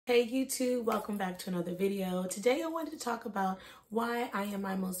Hey YouTube, welcome back to another video. Today I wanted to talk about why I am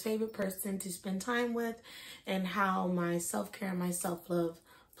my most favorite person to spend time with and how my self-care and my self-love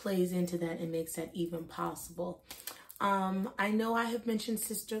plays into that and makes that even possible. I know I have mentioned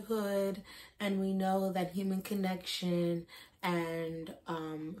sisterhood, and we know that human connection and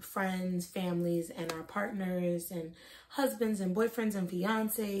friends, families, and our partners and husbands and boyfriends and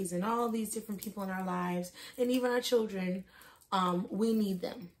fiancés and all these different people in our lives and even our children, we need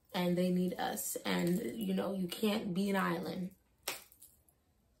them and they need us. And you know, you can't be an island,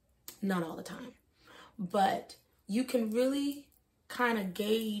 not all the time, but you can really kind of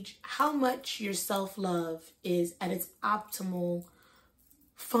gauge how much your self-love is at its optimal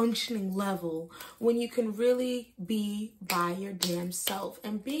functioning level when you can really be by your damn self.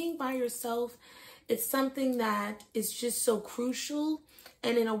 And being by yourself, it's something that is just so crucial.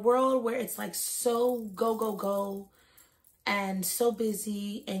 And in a world where it's like so go, go, go and so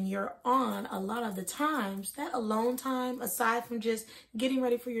busy and you're on a lot of the times, that alone time, aside from just getting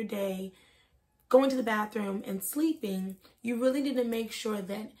ready for your day, going to the bathroom and sleeping, you really need to make sure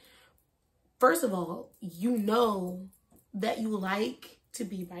that, first of all, you know that you like to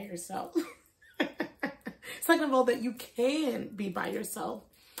be by yourself. Second of all, that you can be by yourself.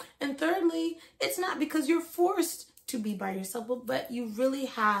 And thirdly, it's not because you're forced to be by yourself, but you really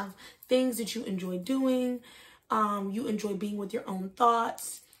have things that you enjoy doing. You enjoy being with your own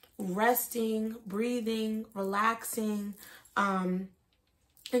thoughts, resting, breathing, relaxing, and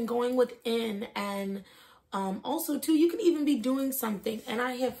going within. And also too, you can even be doing something. And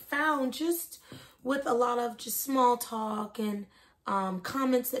I have found, just with a lot of just small talk and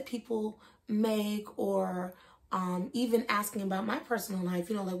comments that people make, or even asking about my personal life,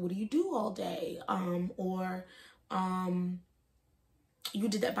 you know, like, what do you do all day? Or you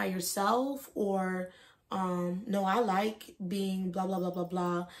did that by yourself? Or no, I like being blah, blah, blah, blah,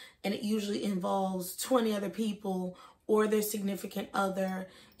 blah. And it usually involves 20 other people or their significant other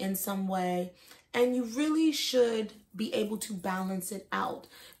in some way. And you really should be able to balance it out.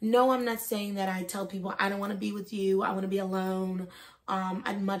 No, I'm not saying that I tell people I don't want to be with you, I want to be alone.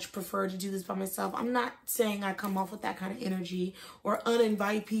 I'd much prefer to do this by myself. I'm not saying I come off with that kind of energy or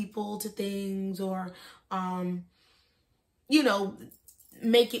uninvite people to things, or, you know,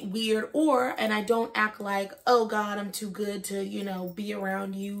 make it weird, and I don't act like, oh God, I'm too good to, you know, be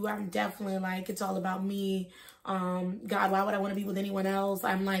around you. I'm definitely like, it's all about me. God, why would I want to be with anyone else?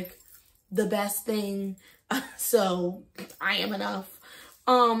 I'm like the best thing. So I am enough.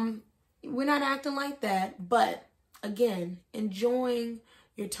 We're not acting like that, but again, enjoying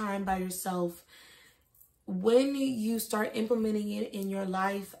your time by yourself. When you start implementing it in your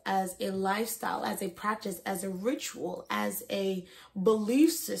life as a lifestyle, as a practice, as a ritual, as a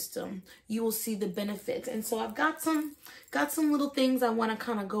belief system, you will see the benefits. And so I've got some little things I want to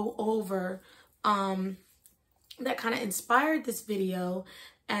kind of go over that kind of inspired this video.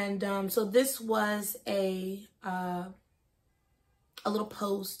 And so this was a little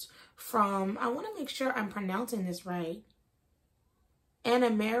post from, I want to make sure I'm pronouncing this right,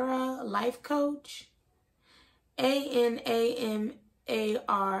 Anamara Life Coach. Anamaria.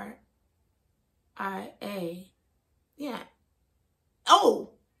 Yeah.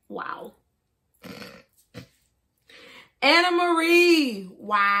 Oh, wow. Anna Marie.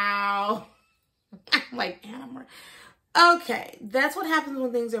 Wow. I'm like, Anna Marie. Okay, that's what happens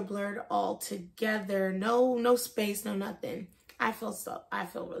when things are blurred all together. No space, no nothing. I feel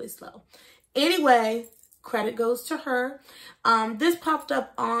really slow. Anyway, credit goes to her. This popped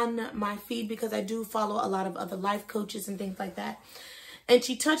up on my feed because I do follow a lot of other life coaches and things like that. And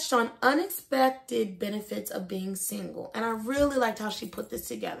she touched on unexpected benefits of being single. And I really liked how she put this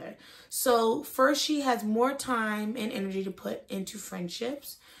together. So first, she has more time and energy to put into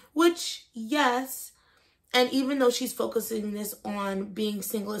friendships, which, yes. And even though she's focusing this on being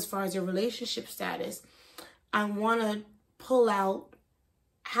single as far as your relationship status, I want to pull out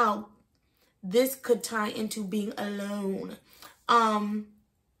how this could tie into being alone.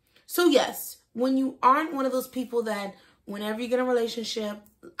 So yes, when you aren't one of those people that whenever you get in a relationship,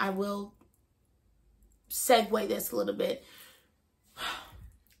 I will segue this a little bit.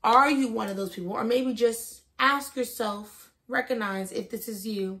 Are you one of those people? Or maybe just ask yourself, recognize if this is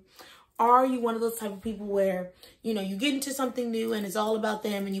you. Are you one of those type of people where, you know, you get into something new and it's all about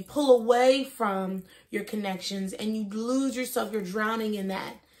them, and you pull away from your connections and you lose yourself, you're drowning in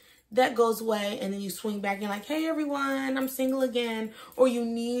that. That goes away, and then you swing back and like, hey everyone, I'm single again. Or you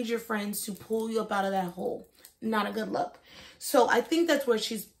need your friends to pull you up out of that hole. Not a good look. So I think that's where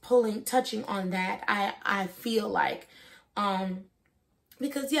she's touching on that. I feel like,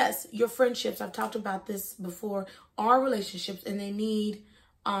 because yes, your friendships, I've talked about this before, are relationships, and they need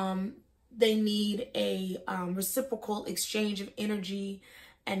They need a reciprocal exchange of energy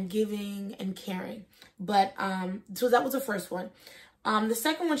and giving and caring. But so that was the first one. The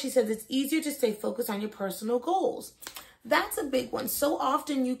second one, she says, it's easier to stay focused on your personal goals. That's a big one. So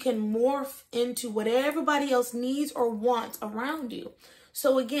often you can morph into what everybody else needs or wants around you.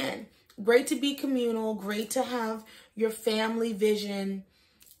 So again, great to be communal, great to have your family vision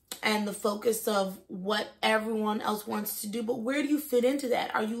and the focus of what everyone else wants to do. But where do you fit into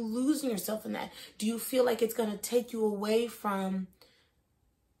that? Are you losing yourself in that? Do you feel like it's going to take you away from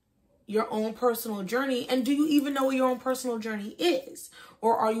your own personal journey? And do you even know what your own personal journey is?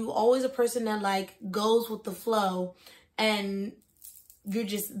 Or are you always a person that like goes with the flow and you're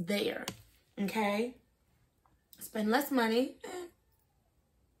just there? Okay. Spend less money.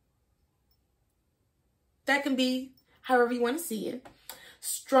 That can be however you want to see it.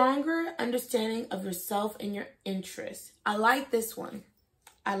 Stronger understanding of yourself and your interests. I like this one.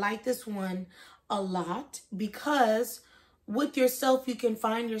 I like this one a lot because with yourself, you can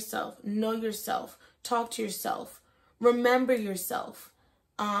find yourself, know yourself, talk to yourself, remember yourself,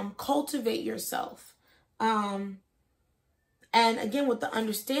 cultivate yourself. And again, with the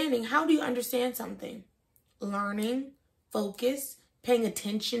understanding, how do you understand something? Learning, focus, paying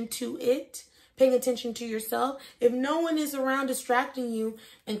attention to it, paying attention to yourself. If no one is around distracting you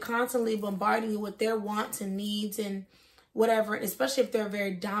and constantly bombarding you with their wants and needs and whatever, especially if they're a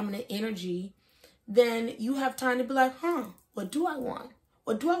very dominant energy, then you have time to be like, what do I want?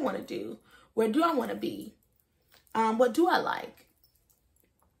 What do I want to do? Where do I want to be? What do I like?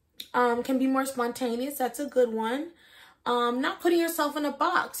 Can be more spontaneous. That's a good one. Not putting yourself in a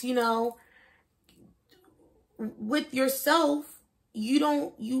box, you know, with yourself.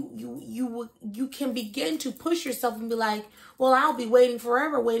 You can begin to push yourself and be like, well, I'll be waiting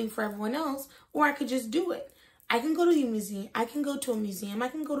forever, waiting for everyone else, or I could just do it. I can go to the museum. I can go to a museum. I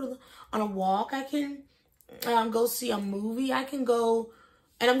can go on a walk. I can go see a movie. I can go,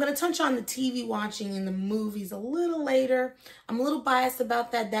 and I'm going to touch on the TV watching and the movies a little later. I'm a little biased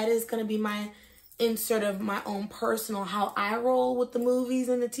about that. That is going to be my insert of my own personal, how I roll with the movies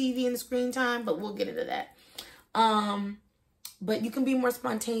and the TV and the screen time, but we'll get into that. But you can be more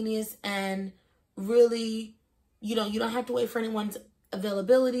spontaneous and really, you know, you don't have to wait for anyone's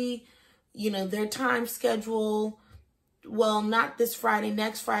availability, you know, their time schedule. Well, not this Friday,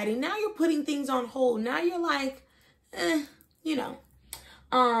 next Friday. Now you're putting things on hold. Now you're like, you know.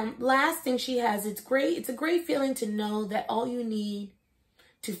 Last thing she has, it's great. It's a great feeling to know that all you need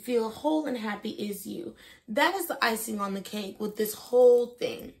to feel whole and happy is you. That is the icing on the cake with this whole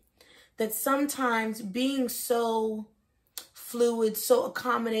thing. That sometimes being so fluid, so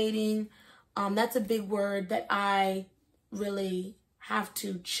accommodating, that's a big word that I really have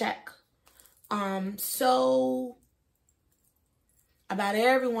to check. So about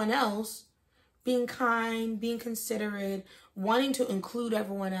everyone else, being kind, being considerate, wanting to include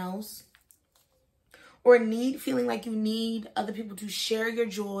everyone else, or feeling like you need other people to share your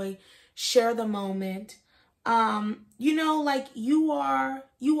joy, share the moment. You know, like you are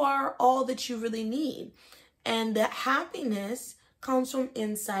all that you really need. And that happiness comes from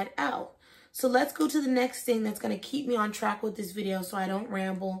inside out. So let's go to the next thing that's going to keep me on track with this video so I don't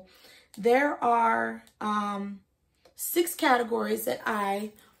ramble. There are 6 categories that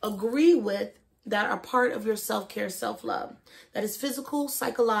I agree with that are part of your self-care, self-love. That is physical,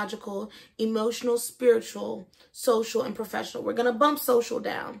 psychological, emotional, spiritual, social, and professional. We're going to bump social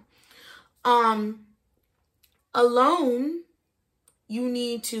down. Alone, you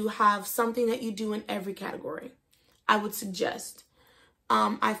need to have something that you do in every category. I would suggest.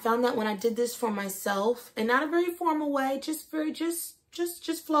 I found that when I did this for myself, and not a very formal way, just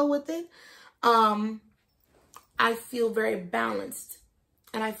flow with it. I feel very balanced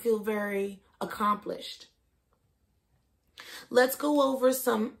and I feel very accomplished. Let's go over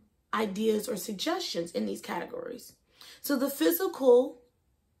some ideas or suggestions in these categories. So the physical,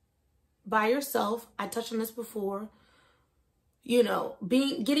 by yourself, I touched on this before. You know,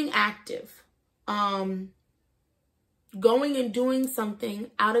 getting active, going and doing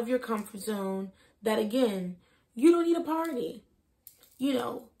something out of your comfort zone that, again, you don't need a party. You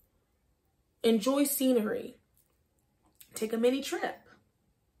know, enjoy scenery, take a mini trip,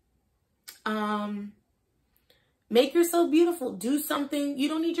 make yourself beautiful, do something. You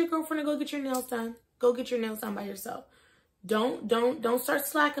don't need your girlfriend to go get your nails done. Go get your nails done by yourself. Don't start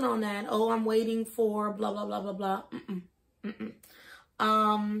slacking on that. Oh, I'm waiting for blah, blah, blah, blah, blah.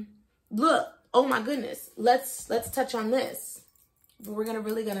 Look, oh my goodness, let's touch on this. We're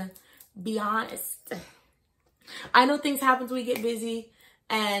really gonna be honest. I know things happen when we get busy,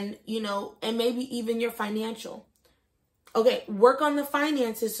 and you know, and maybe even your financial. Okay, work on the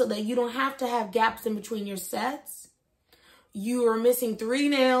finances so that you don't have to have gaps in between your sets. You are missing 3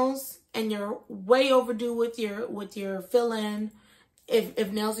 nails and you're way overdue with your fill-in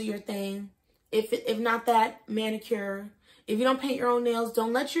if nails are your thing. If not that, manicure. If you don't paint your own nails,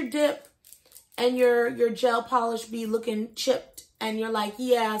 don't let your dip and your gel polish be looking chipped and you're like,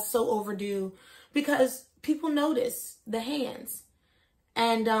 yeah, so overdue, because people notice the hands.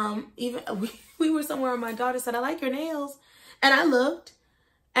 And even we were somewhere and my daughter said, I like your nails. And I looked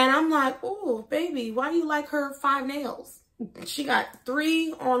and I'm like, oh, baby, why do you like her 5 nails? She got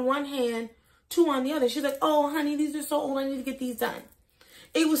 3 on one hand, 2 on the other. She's like, oh, honey, these are so old. I need to get these done.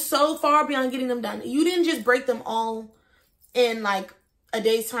 It was so far beyond getting them done. You didn't just break them all in like a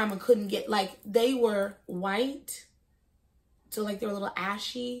day's time and couldn't get, like, they were white. So like they were a little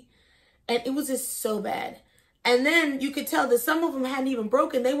ashy. And it was just so bad. And then you could tell that some of them hadn't even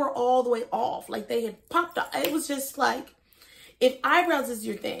broken. They were all the way off. Like they had popped off. It was just like, if eyebrows is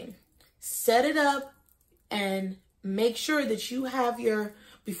your thing, set it up and make sure that you have your,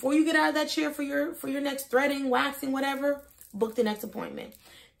 before you get out of that chair for your next threading, waxing, whatever, book the next appointment.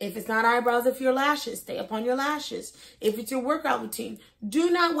 If it's not eyebrows, if your lashes, stay up on your lashes. If it's your workout routine,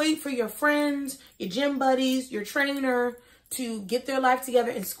 do not wait for your friends, your gym buddies, your trainer to get their life together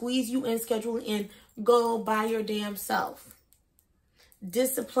and squeeze you in, schedule in. Go by your damn self.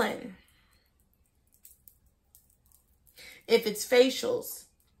 Discipline. If it's facials,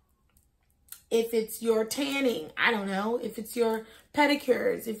 if it's your tanning, I don't know, if it's your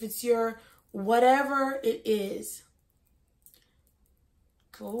pedicures, if it's your whatever it is,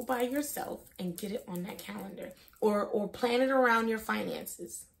 go by yourself and get it on that calendar, or plan it around your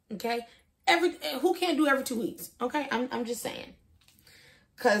finances. Okay? Who can't do every 2 weeks? Okay? I'm just saying.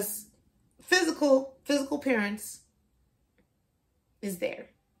 Cause physical appearance is there.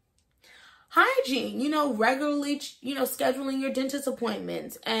 Hygiene, regularly, scheduling your dentist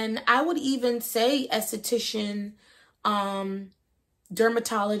appointments. And I would even say esthetician,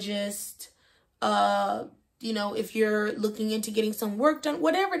 dermatologist, if you're looking into getting some work done,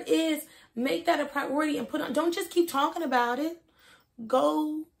 whatever it is, make that a priority and put on. Don't just keep talking about it.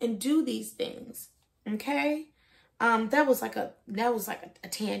 Go and do these things. Okay? That was like a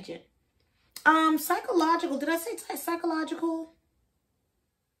tangent. Psychological. Did I say psychological?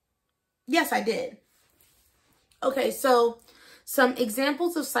 Yes, I did. Okay, so some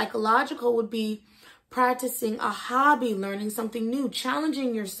examples of psychological would be practicing a hobby, learning something new,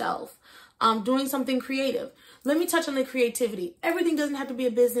 challenging yourself, doing something creative. Let me touch on the creativity. Everything doesn't have to be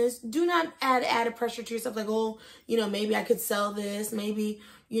a business. Do not add added pressure to yourself like, oh, maybe I could sell this. Maybe,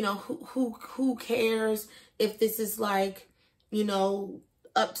 who cares if this is like,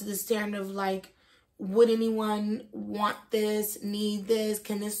 up to the standard of like, would anyone want this, need this?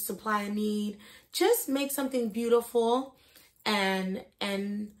 Can this supply a need? Just make something beautiful and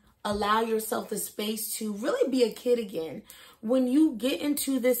allow yourself the space to really be a kid again. When you get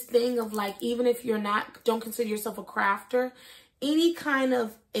into this thing of like, even if don't consider yourself a crafter, any kind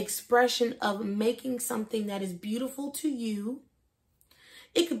of expression of making something that is beautiful to you,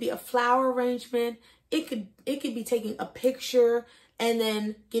 it could be a flower arrangement. It could be taking a picture and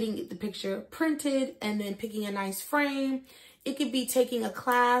then getting the picture printed and then picking a nice frame. It could be taking a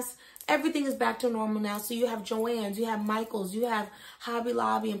class. Everything is back to normal now. So you have Joann's, you have Michael's, you have Hobby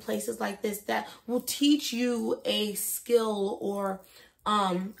Lobby and places like this that will teach you a skill or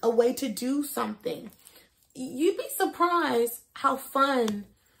a way to do something. You'd be surprised how fun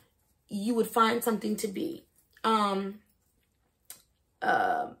you would find something to be.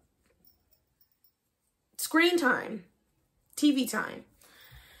 Screen time. TV time.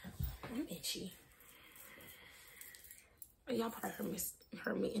 I'm itchy. Y'all probably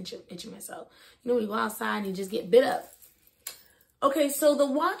heard me itching myself. When you go outside and you just get bit up. Okay, so the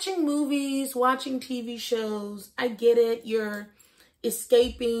watching movies, watching TV shows, I get it. You're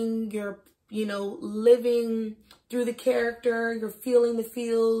escaping, you're, living through the character, you're feeling the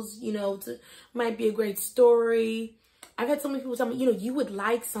feels, it might be a great story. I've had so many people tell me, you would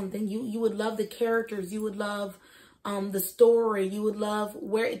like something, you would love the characters, you would love the story, you would love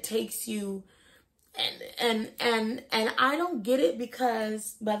where it takes you, and I don't get it,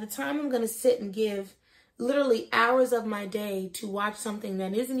 because by the time I'm gonna sit and give literally hours of my day to watch something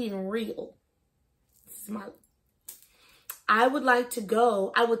that isn't even real, I would like to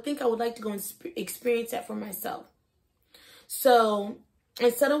go and experience that for myself. So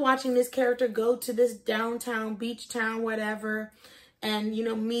instead of watching this character go to this downtown, beach town, whatever, and,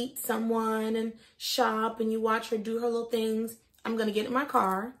 meet someone and shop and you watch her do her little things, I'm going to get in my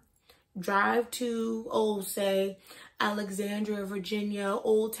car, drive to, say, Alexandria, Virginia,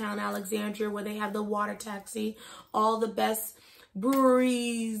 Old Town Alexandria, where they have the water taxi, all the best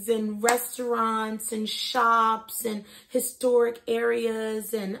breweries and restaurants and shops and historic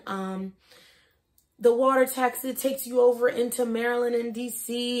areas, and the water taxi takes you over into Maryland and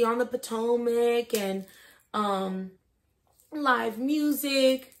DC on the Potomac, and live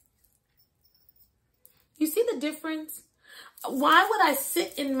music. You see the difference? Why would I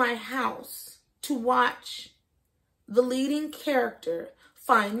sit in my house to watch the leading character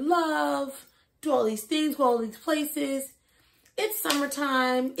find love, do all these things, go all these places? It's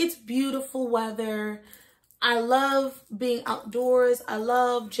summertime. It's beautiful weather. I love being outdoors. I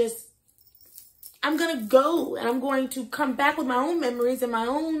love just, I'm going to go and I'm going to come back with my own memories and my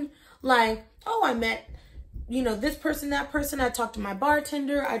own, like, oh, I met, you know, this person, that person. I talked to my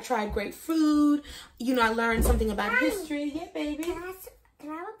bartender. I tried great food. You know, I learned something about history. Yeah, baby. Can I have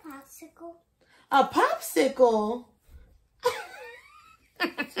a popsicle? A popsicle?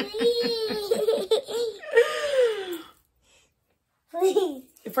 Please.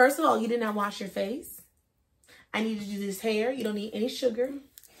 First of all, you did not wash your face. I need to do this hair. You don't need any sugar.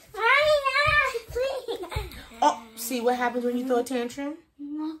 Please. Oh, see what happens when you throw a tantrum?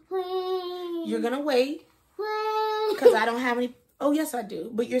 Please. You're going to wait. Please. Because I don't have any. Oh, yes, I do.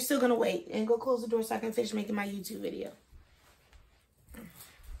 But you're still going to wait. And go close the door so I can finish making my YouTube video.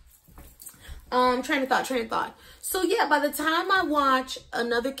 Train of thought. So yeah, by the time I watch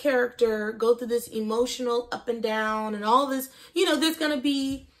another character go through this emotional up and down and all this, you know, there's going to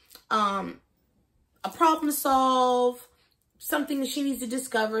be a problem to solve, something that she needs to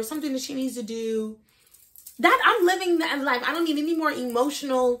discover, something that she needs to do. That I'm living that life. I don't need any more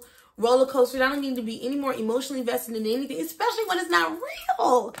emotional roller coasters. I don't need to be any more emotionally invested in anything, especially when it's not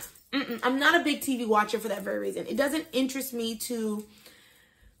real. I'm not a big TV watcher for that very reason. It doesn't interest me to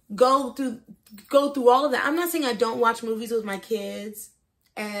go through all of that. I'm not saying I don't watch movies with my kids,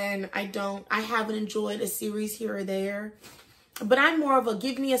 and I haven't enjoyed a series here or there, but I'm more of a,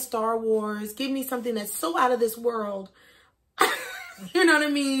 give me a Star Wars, give me something that's so out of this world. You know what I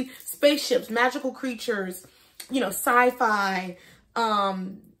mean? Spaceships, magical creatures, you know, sci-fi,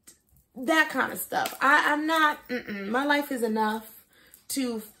 that kind of stuff. I'm not, my life is enough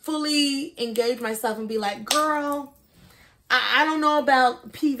to fully engage myself and be like, girl, I don't know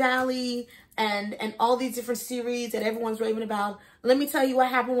about P-Valley and all these different series that everyone's raving about. Let me tell you what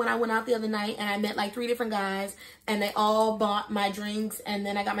happened when I went out the other night and I met like 3 different guys and they all bought my drinks, and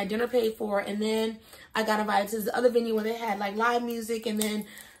then I got my dinner paid for, and then I got invited to this other venue where they had like live music, and then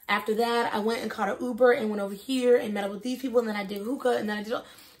after that I went and caught an Uber and went over here and met up with these people, and then I did hookah, and then I did,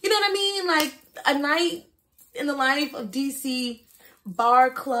 you know what I mean? Like a night in the life of DC,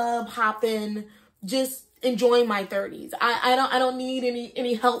 bar, club, hopping, just enjoying my 30s. I don't need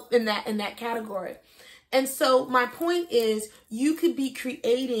any help in that category. And so my point is, you could be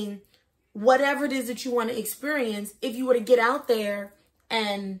creating whatever it is that you want to experience if you were to get out there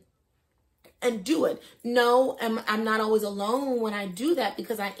and do it. No, I'm not always alone when I do that,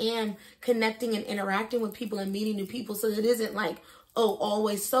 because I am connecting and interacting with people and meeting new people. So it isn't like, oh,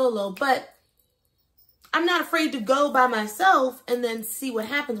 always solo, but I'm not afraid to go by myself and then see what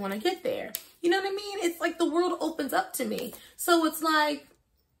happens when I get there. You know what I mean? It's like the world opens up to me. So it's like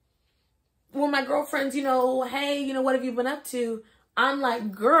when my girlfriends, you know, hey, you know, what have you been up to? I'm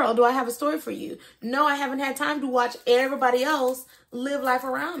like, girl, do I have a story for you? No, I haven't had time to watch everybody else live life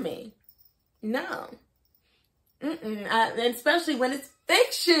around me. No. And especially when it's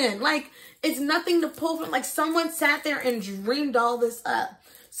fiction. Like, it's nothing to pull from. Like, someone sat there and dreamed all this up.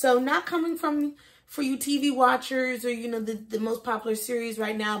 So not coming from, for you TV watchers or, you know, the most popular series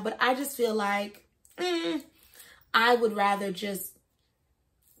right now, but I just feel like I would rather just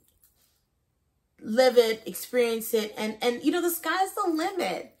live it, experience it, and you know, the sky's the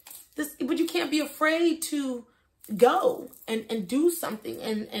limit. But you can't be afraid to go and do something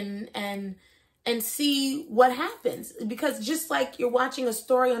and see what happens, because just like you're watching a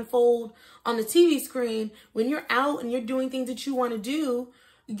story unfold on the TV screen, when you're out and you're doing things that you want to do,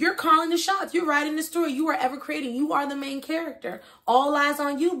 you're calling the shots. You're writing the story. You are ever creating. You are the main character. All eyes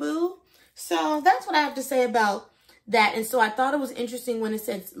on you, boo. So that's what I have to say about that. And so I thought it was interesting when it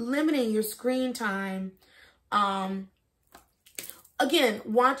says limiting your screen time. Again,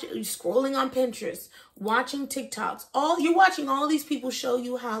 scrolling on Pinterest, watching TikToks. You're watching all these people show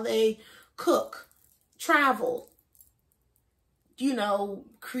you how they cook, travel, you know,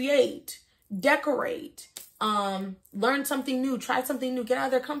 create, decorate, learn something new, try something new, get out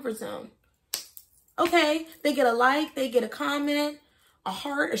of their comfort zone. Okay, they get a like, they get a comment, a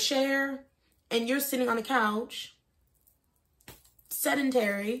heart, a share, and you're sitting on the couch,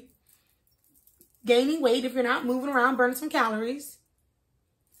 sedentary, gaining weight if you're not moving around, burning some calories.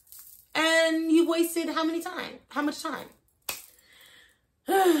 And you've wasted how much time?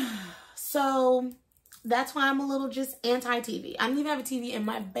 So that's why I'm a little just anti-TV. I don't even have a TV in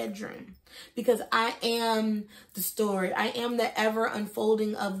my bedroom because I am the story. I am the ever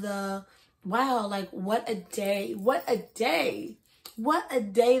unfolding of the, wow, like what a day. What a day. What a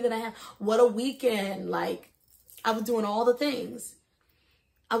day that I have. What a weekend. Like I was doing all the things.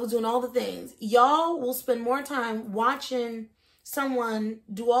 Y'all will spend more time watching someone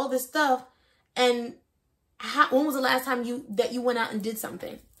do all this stuff. And when was the last time you went out and did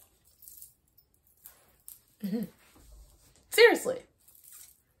something? Seriously.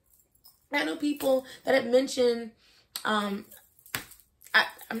 I know people that have mentioned, I'm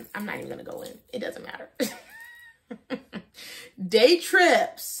not even going to go in. It doesn't matter. Day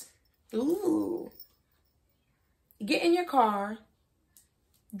trips. Ooh. Get in your car.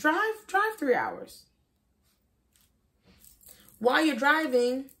 Drive 3 hours. While you're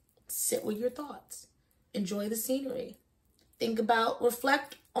driving, sit with your thoughts. Enjoy the scenery.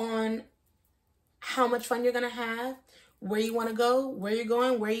 Reflect on how much fun you're going to have, where you want to go, where you're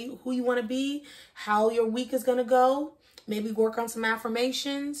going, who you want to be, how your week is going to go. Maybe work on some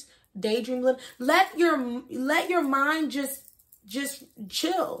affirmations, daydream. Let your mind just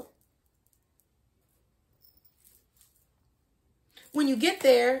chill. When you get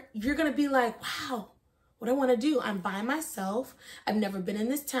there, you're going to be like, wow, what I want to do. I'm by myself. I've never been in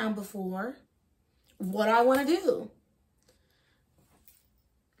this town before. What do I want to do?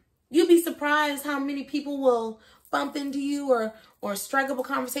 You'll be surprised how many people will bump into you or strike up a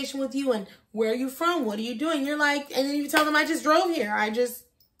conversation with you and where are you from? What are you doing? You're like, and then you tell them I just drove here. I just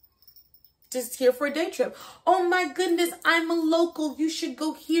here for a day trip. Oh my goodness, I'm a local. You should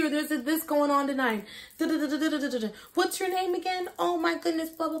go here. There's this going on tonight. What's your name again? Oh my goodness,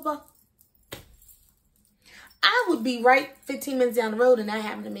 blah, blah, blah. I would be right 15 minutes down the road and that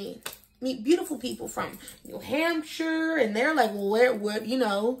happened to me. Meet beautiful people from New Hampshire, and they're like, well, what,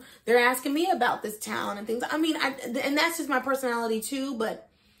 they're asking me about this town and things. I mean, and that's just my personality too,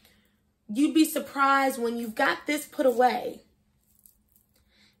 but you'd be surprised when you've got this put away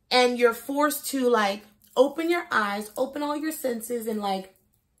and you're forced to like open your eyes, open all your senses and like,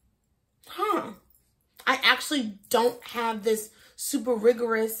 I actually don't have this super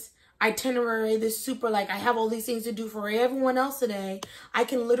rigorous itinerary, this super like I have all these things to do for everyone else today. I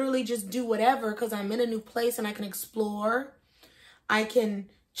can literally just do whatever because I'm in a new place and I can explore. I can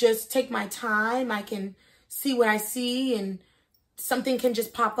just take my time. I can see what I see and something can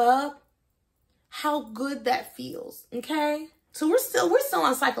just pop up. How good that feels. Okay? So we're still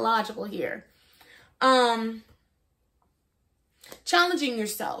on psychological here. Challenging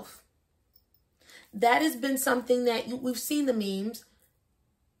yourself. That has been something that we've seen the memes.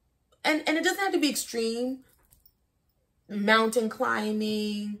 And it doesn't have to be extreme. Mountain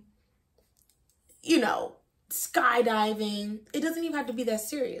climbing, skydiving. It doesn't even have to be that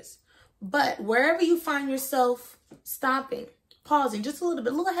serious. But wherever you find yourself stopping, pausing, just a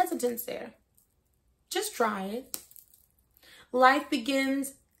little hesitance there. Just try it. Life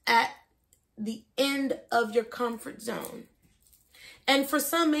begins at the end of your comfort zone. And for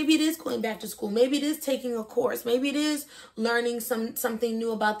some, maybe it is going back to school. Maybe it is taking a course. Maybe it is learning something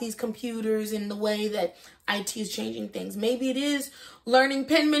new about these computers and the way that IT is changing things. Maybe it is learning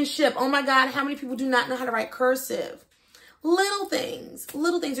penmanship. Oh my God, how many people do not know how to write cursive? Little things.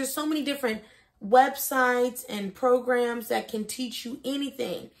 There's so many different websites and programs that can teach you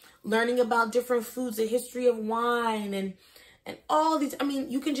anything. Learning about different foods, the history of wine and all these. I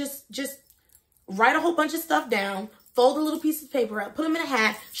mean, you can just write a whole bunch of stuff down. Fold a little piece of paper up, put them in a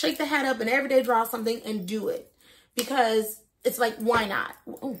hat, shake the hat up, and every day draw something and do it. Because it's like, why not?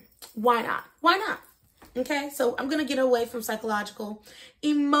 Why not? Why not? Okay, so I'm going to get away from psychological.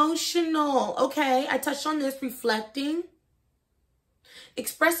 Emotional. Okay, I touched on this. Reflecting.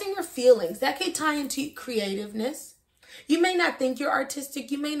 Expressing your feelings. That could tie into creativeness. You may not think you're artistic.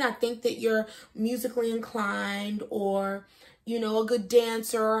 You may not think that you're musically inclined or, a good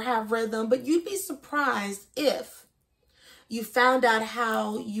dancer or have rhythm. But you'd be surprised if you found out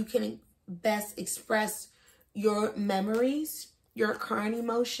how you can best express your memories, your current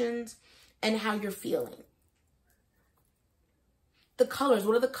emotions, and how you're feeling. The colors,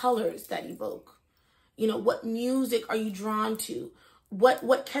 what are the colors that evoke? What music are you drawn to?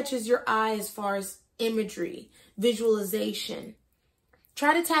 What catches your eye as far as imagery, visualization?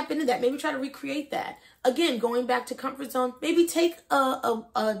 Try to tap into that. Maybe try to recreate that. Again, going back to comfort zone, maybe take a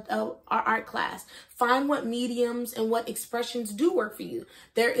art class. Find what mediums and what expressions do work for you.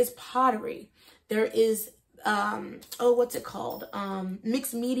 There is pottery. There is what's it called?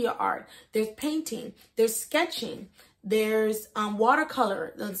 Mixed media art. There's painting. There's sketching. There's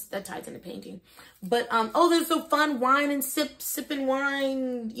watercolor. That ties into painting. But there's so fun wine and sipping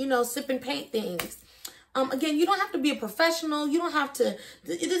wine, sip and paint things. Again, you don't have to be a professional. You don't have to,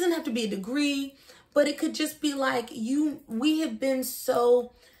 it doesn't have to be a degree, but it could just be like we have been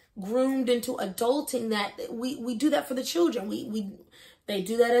so groomed into adulting that we do that for the children. They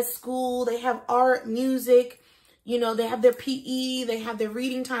do that at school. They have art, music, they have their PE, they have their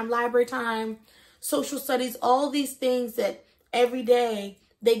reading time, library time, social studies, all these things that every day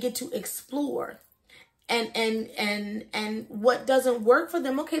they get to explore. And what doesn't work for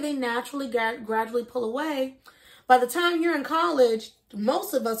them, okay, they naturally gradually pull away. By the time you're in college,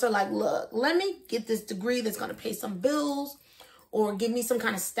 most of us are like, look, let me get this degree that's going to pay some bills or give me some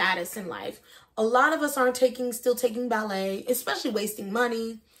kind of status in life. A lot of us aren't still taking ballet, especially wasting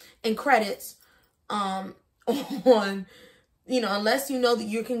money and credits on, unless you know that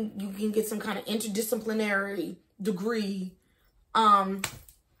you can get some kind of interdisciplinary degree.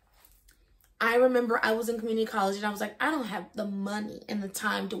 I remember I was in community college and I was like, I don't have the money and the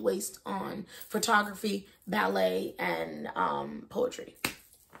time to waste on photography, ballet, and poetry,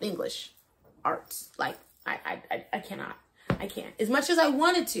 English, arts. Like, I cannot. I can't. As much as I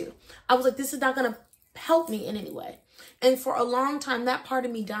wanted to, I was like, this is not going to help me in any way. And for a long time, that part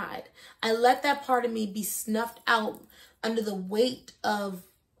of me died. I let that part of me be snuffed out under the weight of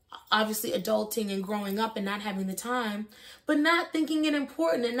obviously adulting and growing up and not having the time, but not thinking it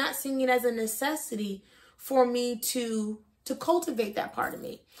important and not seeing it as a necessity for me to cultivate that part of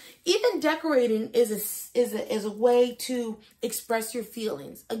me. Even decorating is a way to express your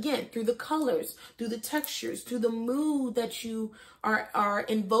feelings. Again, through the colors, through the textures, through the mood that you are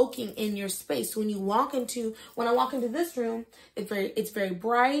invoking in your space. When I walk into this room, it's very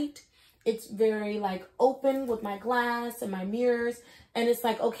bright. It's very like open with my glass and my mirrors. And it's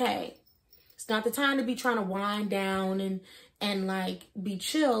like, okay, it's not the time to be trying to wind down and like be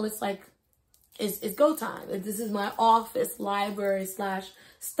chill. It's like, it's go time. This is my office, library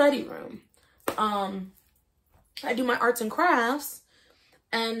 / study room. I do my arts and crafts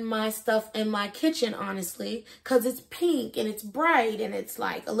and my stuff in my kitchen, honestly, because it's pink and it's bright and it's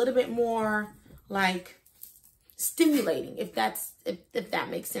like a little bit more like stimulating, if that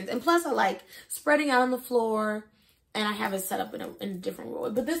makes sense. And plus I like spreading out on the floor, and I have it set up in a different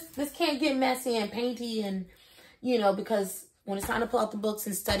way. But this can't get messy and painty and, because when it's time to pull out the books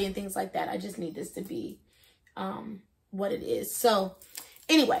and study and things like that, I just need this to be what it is. So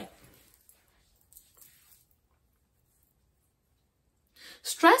anyway,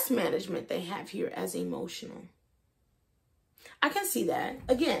 stress management they have here as emotional. I can see that.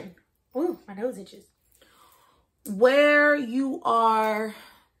 Again, ooh, my nose itches. Where you are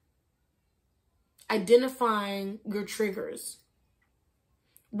identifying your triggers.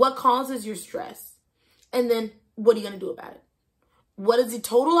 What causes your stress? And then what are you going to do about it? What is the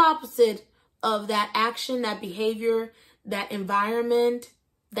total opposite of that action, that behavior, that environment,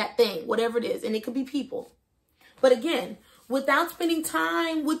 that thing, whatever it is? And it could be people. But again, without spending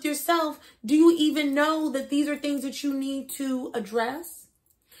time with yourself, do you even know that these are things that you need to address?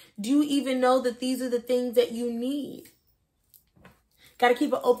 Do you even know that these are the things that you need? Got to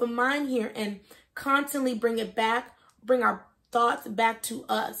keep an open mind here and constantly bring our thoughts back to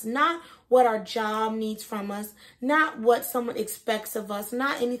us, not what our job needs from us, not what someone expects of us,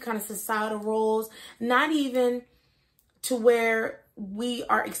 not any kind of societal roles, not even to where we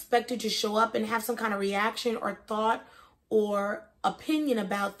are expected to show up and have some kind of reaction or thought or opinion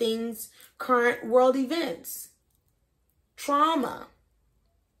about things, current world events, trauma,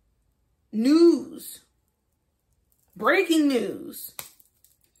 news, breaking news,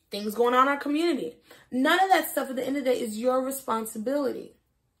 things going on in our community. None of that stuff at the end of the day is your responsibility.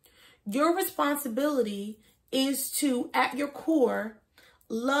 Your responsibility is to, at your core,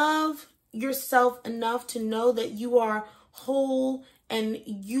 love yourself enough to know that you are whole and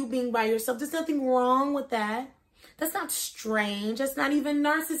you being by yourself. There's nothing wrong with that. That's not strange. That's not even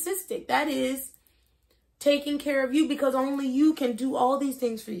narcissistic. That is taking care of you, because only you can do all these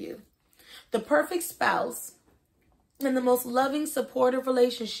things for you. The perfect spouse and the most loving, supportive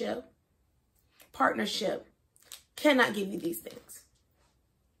relationship, partnership, cannot give you these things.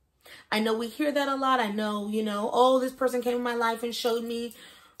 I know we hear that a lot. I know, oh, this person came in my life and showed me,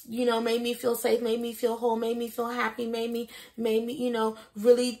 made me feel safe, made me feel whole, made me feel happy, made me,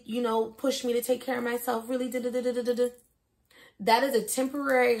 really, push me to take care of myself, really, That is a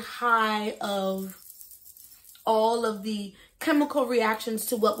temporary high of all of the chemical reactions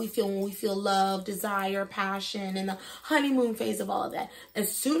to what we feel when we feel love, desire, passion, and the honeymoon phase of all of that.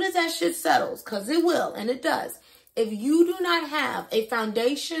 As soon as that shit settles, because it will, and it does, if you do not have a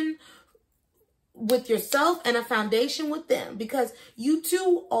foundation with yourself and a foundation with them, because you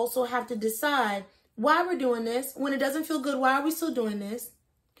two also have to decide why we're doing this. When it doesn't feel good, why are we still doing this?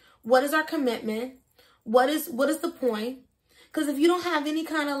 What is our commitment? What is the point? Because if you don't have any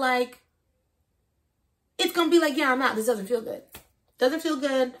kind of like, it's going to be like, yeah, I'm out. This doesn't feel good. Doesn't feel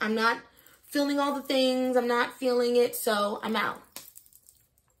good. I'm not feeling all the things. I'm not feeling it. So I'm out.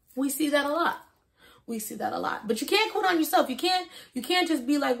 We see that a lot. We see that a lot. But you can't quit on yourself. You can't just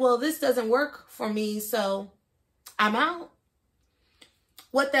be like, well, this doesn't work for me, so I'm out.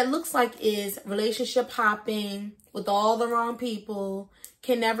 What that looks like is relationship hopping with all the wrong people,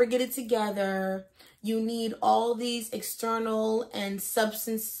 can never get it together. You need all these external and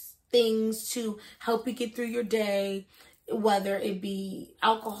substance things to help you get through your day, whether it be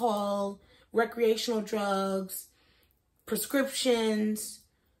alcohol, recreational drugs, prescriptions,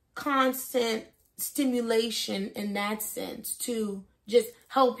 constant stimulation in that sense to just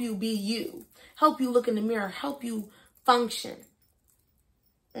help you be you, help you look in the mirror, help you function.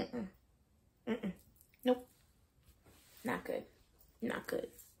 Nope. Not good. Not good.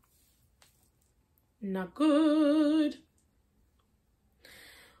 Not good.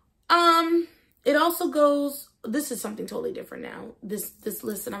 It also goes, this is something totally different now. This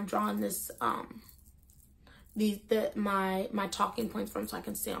list that I'm drawing this, my talking points from so I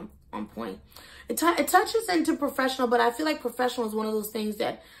can stay on point. It touches into professional, but I feel like professional is one of those things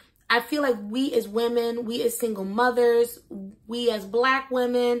that I feel like we as women, we as single mothers, we as Black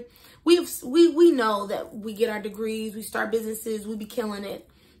women, we know that we get our degrees, we start businesses, we be killing it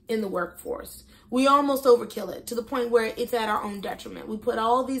in the workforce. We almost overkill it to the point where it's at our own detriment. We put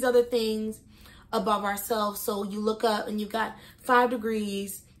all these other things above ourselves. So you look up and you've got 5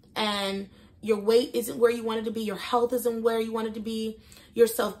 degrees and your weight isn't where you want it to be. Your health isn't where you want it to be. Your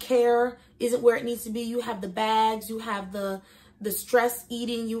self-care isn't where it needs to be. You have the bags, you have the stress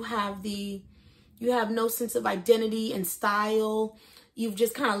eating, you have no sense of identity and style. You've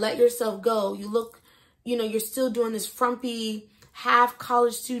just kind of let yourself go. You look, you're still doing this frumpy half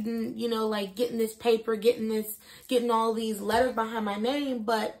college student, like getting this paper, getting all these letters behind my name,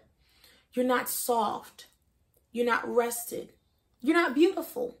 but you're not soft. You're not rested. You're not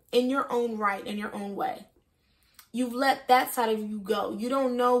beautiful in your own right, in your own way. You've let that side of you go. You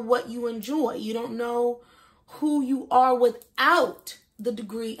don't know what you enjoy. You don't know who you are without the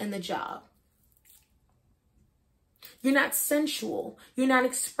degree and the job. You're not sensual. You're not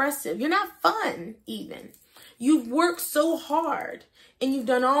expressive. You're not fun even. You've worked so hard and you've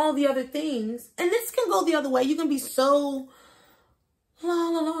done all the other things. And this can go the other way. You can be so la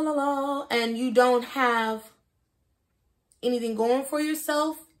la la la la and you don't have anything going for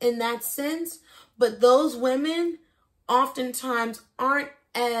yourself in that sense. But those women oftentimes aren't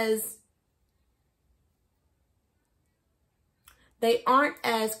as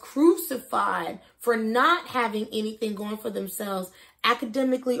crucified for not having anything going for themselves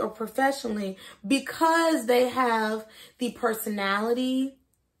academically or professionally because they have the personality,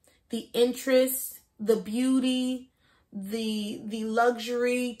 the interest, the beauty, the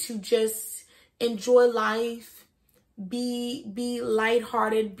luxury to just enjoy life, be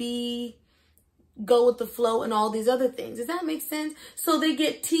lighthearted, go with the flow and all these other things. Does that make sense? So they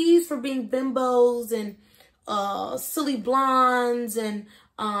get teased for being bimbos and silly blondes and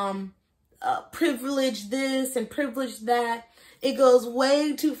privilege this and privilege that. It goes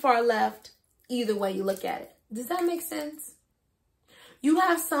way too far left either way you look at it. Does that make sense? You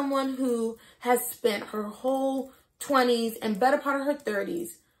have someone who has spent her whole 20s and better part of her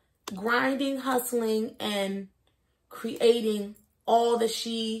 30s grinding, hustling, and creating all that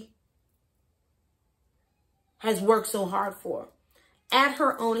she has worked so hard for at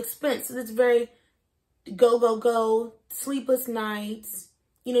her own expense. So it's very go, go, go, sleepless nights,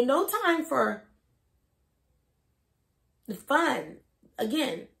 no time for the fun.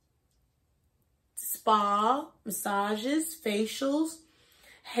 Again, spa, massages, facials,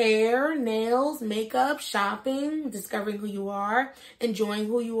 hair, nails, makeup, shopping, discovering who you are, enjoying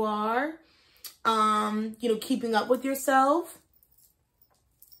who you are, keeping up with yourself.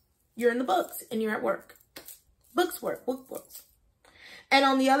 You're in the books and you're at work. Books work, books. And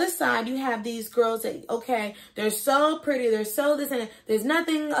on the other side, you have these girls that, okay, they're so pretty, they're so this and there's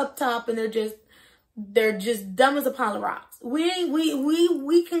nothing up top and they're just dumb as a pile of rocks.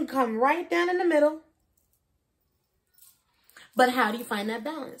 We can come right down in the middle. But how do you find that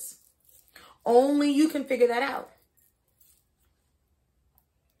balance? Only you can figure that out.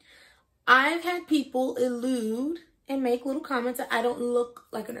 I've had people elude and make little comments that I don't look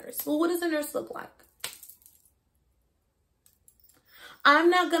like a nurse. Well, what does a nurse look like? I'm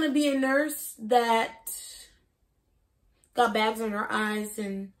not going to be a nurse that got bags under her eyes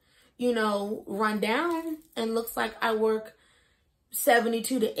and, you know, run down and looks like I work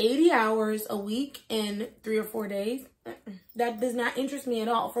 72 to 80 hours a week in 3 or 4 days. That does not interest me at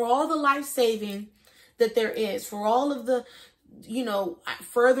all. For all the life saving that there is, for all of the, you know,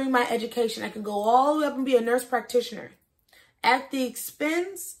 furthering my education, I can go all the way up and be a nurse practitioner. At the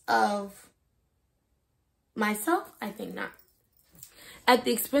expense of myself, I think not. At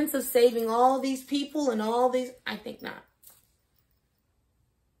the expense of saving all these people and all these, I think not.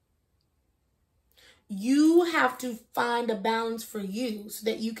 You have to find a balance for you so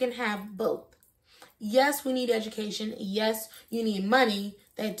that you can have both. Yes, we need education. Yes, you need money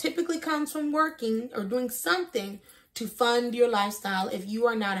that typically comes from working or doing something to fund your lifestyle if you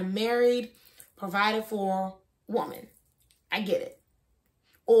are not a married, provided for woman. I get it.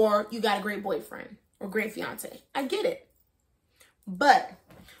 Or you got a great boyfriend or great fiance. I get it. But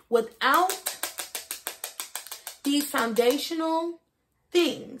without these foundational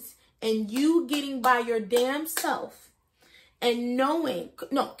things and you getting by your damn self and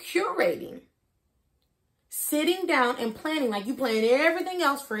curating, sitting down and planning like you plan everything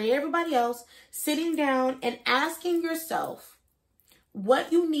else for everybody else, sitting down and asking yourself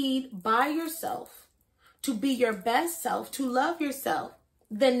what you need by yourself to be your best self, to love yourself,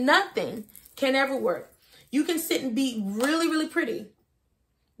 then nothing can ever work. You can sit and be really, really pretty,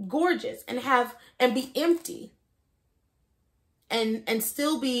 gorgeous, and be empty and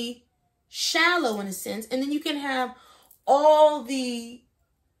still be shallow in a sense. And then you can have all the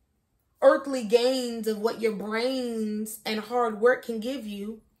earthly gains of what your brains and hard work can give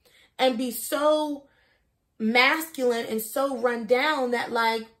you and be so masculine and so run down that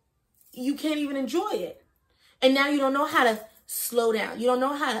like you can't even enjoy it. And now you don't know how to slow down. You don't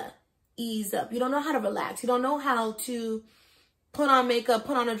know how to ease up. You don't know how to relax. You don't know how to put on makeup,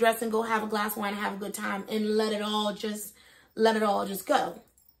 put on a dress and go have a glass of wine and have a good time and let it all just go.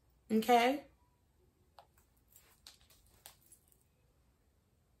 Okay?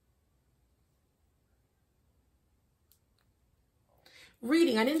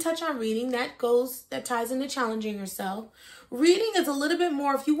 Reading. I didn't touch on reading. That ties into challenging yourself. Reading is a little bit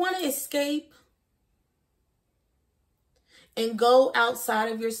more, if you want to escape and go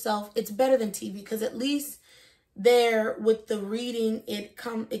outside of yourself, it's better than TV because at least there with the reading, it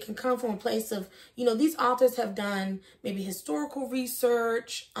can come from a place of, you know, these authors have done maybe historical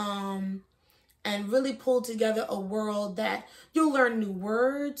research and really pulled together a world that you'll learn new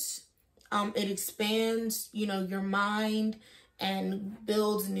words. It expands, you know, your mind and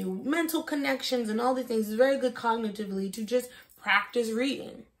builds new mental connections and all these things. It's very good cognitively to just practice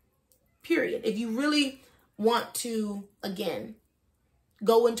reading, period. If you really want to, again,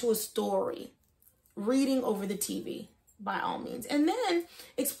 go into a story, reading over the TV, by all means. And then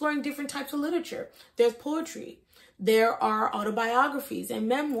exploring different types of literature. There's poetry. There are autobiographies and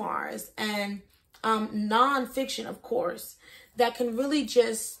memoirs and nonfiction, of course, that can really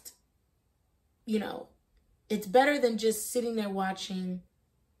just, you know, it's better than just sitting there watching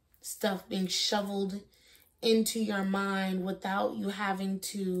stuff being shoveled into your mind without you having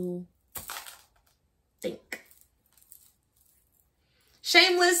to think.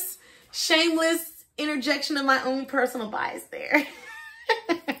 Shameless interjection of my own personal bias there.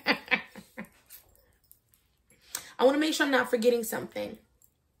 I want to make sure I'm not forgetting something.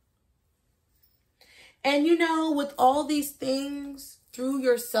 And you know, with all these things, through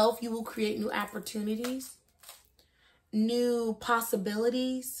yourself, you will create new opportunities, new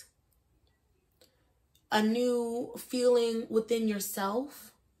possibilities, a new feeling within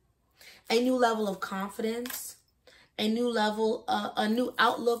yourself, a new level of confidence, a new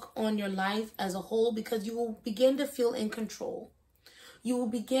outlook on your life as a whole, because you will begin to feel in control. You will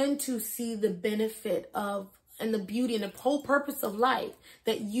begin to see the benefit of and the beauty and the whole purpose of life,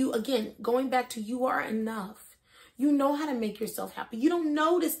 that you, again, going back to you are enough. You know how to make yourself happy. You don't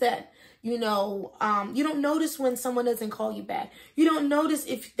notice that, you know, you don't notice when someone doesn't call you back. You don't notice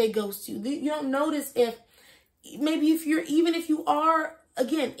if they ghost you. You don't notice if, maybe if you are,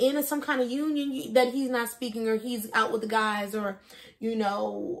 again, in some kind of union that he's not speaking or he's out with the guys or, you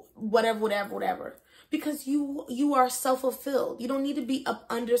know, whatever. Because you are self-fulfilled. You don't need to be up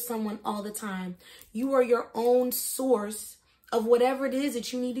under someone all the time. You are your own source of whatever it is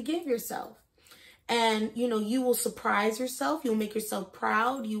that you need to give yourself. And, you know, you will surprise yourself. You'll make yourself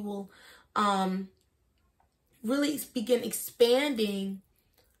proud. You will really begin expanding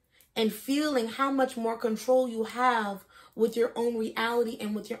and feeling how much more control you have with your own reality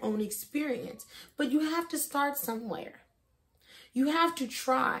and with your own experience. But you have to start somewhere. You have to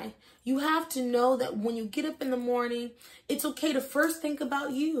try. You have to know that when you get up in the morning, it's okay to first think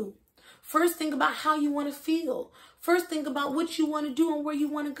about you. First think about how you want to feel. First think about what you want to do and where you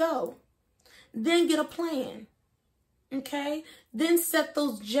want to go. Then get a plan. Okay? Then set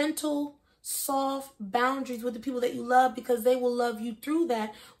those gentle, soft boundaries with the people that you love, because they will love you through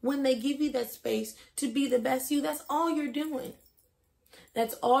that when they give you that space to be the best you. That's all you're doing.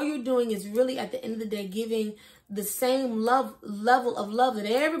 That's all you're doing is really at the end of the day giving the same level of love that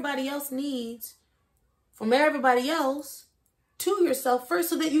everybody else needs from everybody else to yourself first,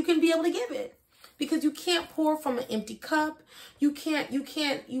 so that you can be able to give it. Because you can't pour from an empty cup. You can't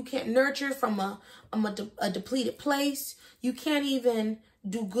nurture from a depleted place. You can't even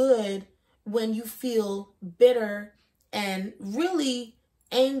do good when you feel bitter and really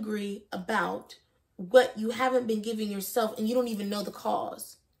angry about what you haven't been giving yourself, and you don't even know the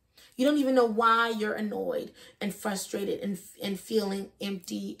cause. You don't even know why you're annoyed and frustrated and feeling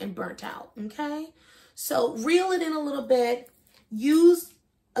empty and burnt out, okay? So reel it in a little bit. Use,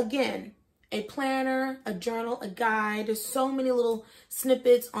 again, a planner, a journal, a guide. There's so many little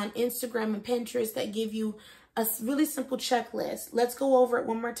snippets on Instagram and Pinterest that give you a really simple checklist. Let's go over it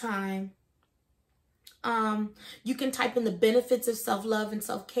one more time. You can type in the benefits of self-love and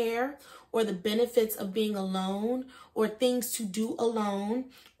self-care, or the benefits of being alone, or things to do alone,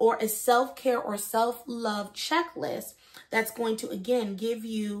 or a self-care or self-love checklist that's going to, again, give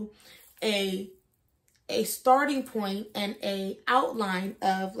you a starting point and a outline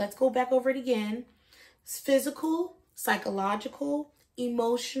of, let's go back over it again, physical, psychological,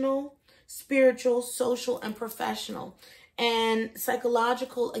 emotional, spiritual, social, and professional. And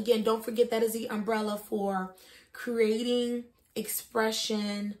psychological, again, don't forget that is the umbrella for creating,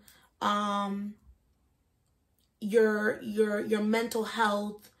 expression, your mental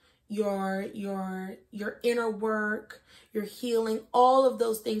health, your inner work, your healing. All of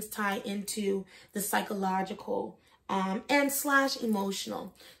those things tie into the psychological and /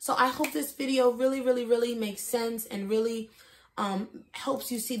 emotional. So I hope this video really makes sense and really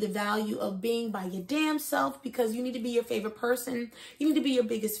helps you see the value of being by your damn self, because you need to be your favorite person. You need to be your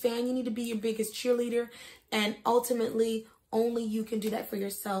biggest fan. You need to be your biggest cheerleader. And ultimately, only you can do that for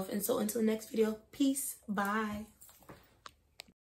yourself. And so until the next video, peace. Bye.